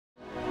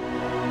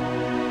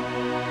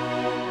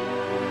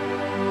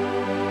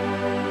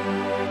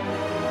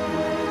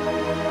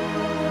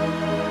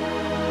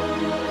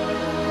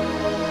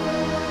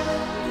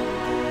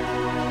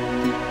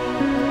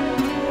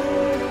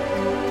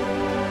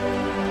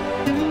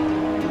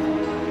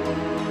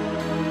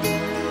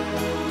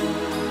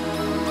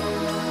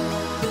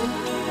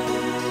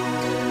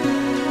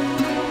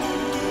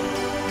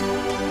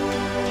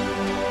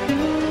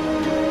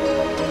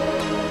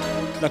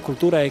La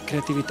cultura è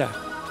creatività.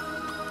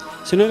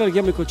 Se noi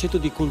allarghiamo il concetto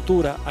di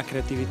cultura a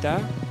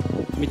creatività,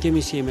 mettiamo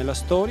insieme la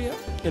storia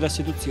e la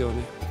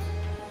seduzione,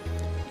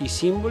 i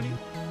simboli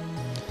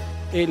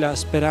e la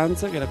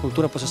speranza che la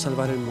cultura possa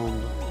salvare il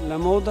mondo. La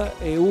moda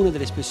è una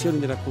delle espressioni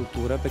della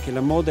cultura, perché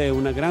la moda è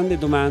una grande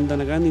domanda,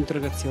 una grande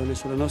interrogazione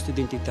sulla nostra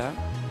identità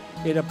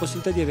e la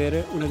possibilità di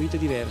avere una vita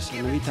diversa,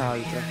 una vita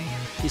altra,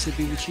 di essere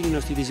più vicini ai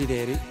nostri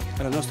desideri,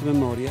 alla nostra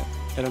memoria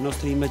e alla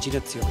nostra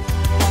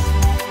immaginazione.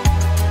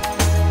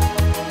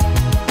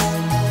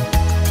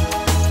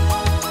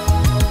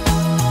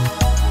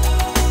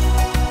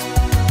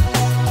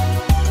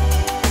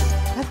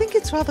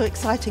 It's rather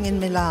exciting in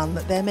Milan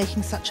that they're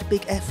making such a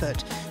big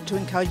effort to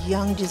encourage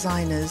young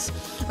designers,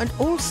 and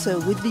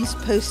also with these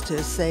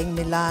posters saying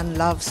Milan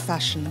loves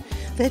fashion,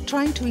 they're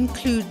trying to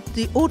include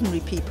the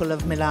ordinary people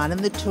of Milan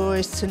and the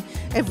tourists and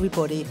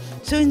everybody.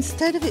 So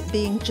instead of it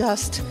being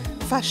just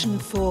fashion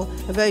for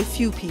a very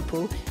few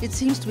people, it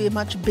seems to be a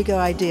much bigger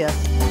idea.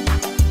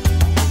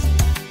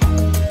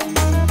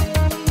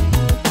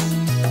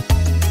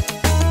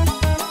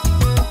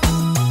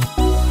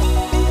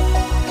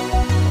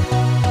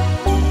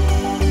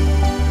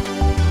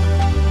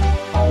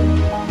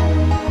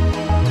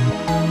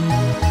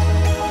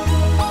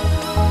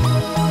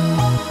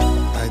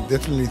 I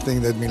definitely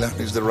think that Milan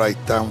is the right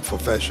town for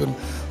fashion,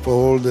 for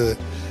all the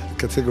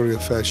category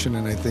of fashion,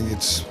 and I think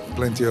it's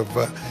plenty of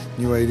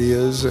new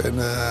ideas, and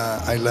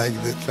I like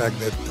the fact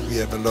that we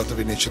have a lot of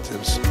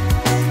initiatives.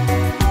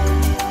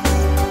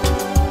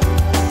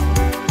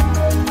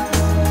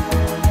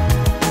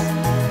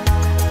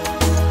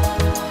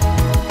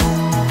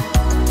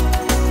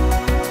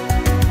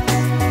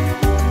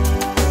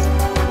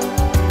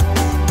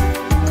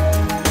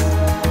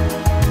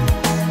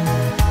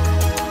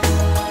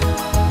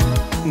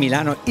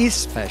 Milano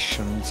is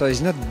fashion, so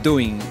it's not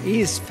doing,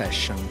 is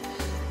fashion.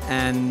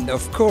 And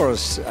of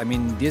course, I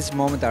mean, these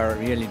moments are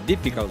really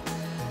difficult,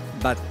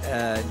 but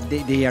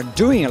they are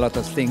doing a lot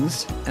of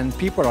things and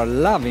people are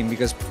loving,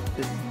 because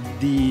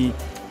the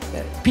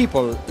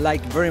people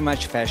like very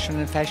much fashion,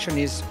 and fashion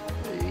is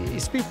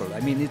people. I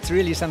mean, it's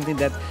really something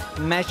that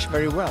match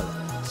very well.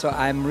 So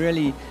I'm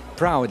really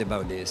proud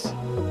about this.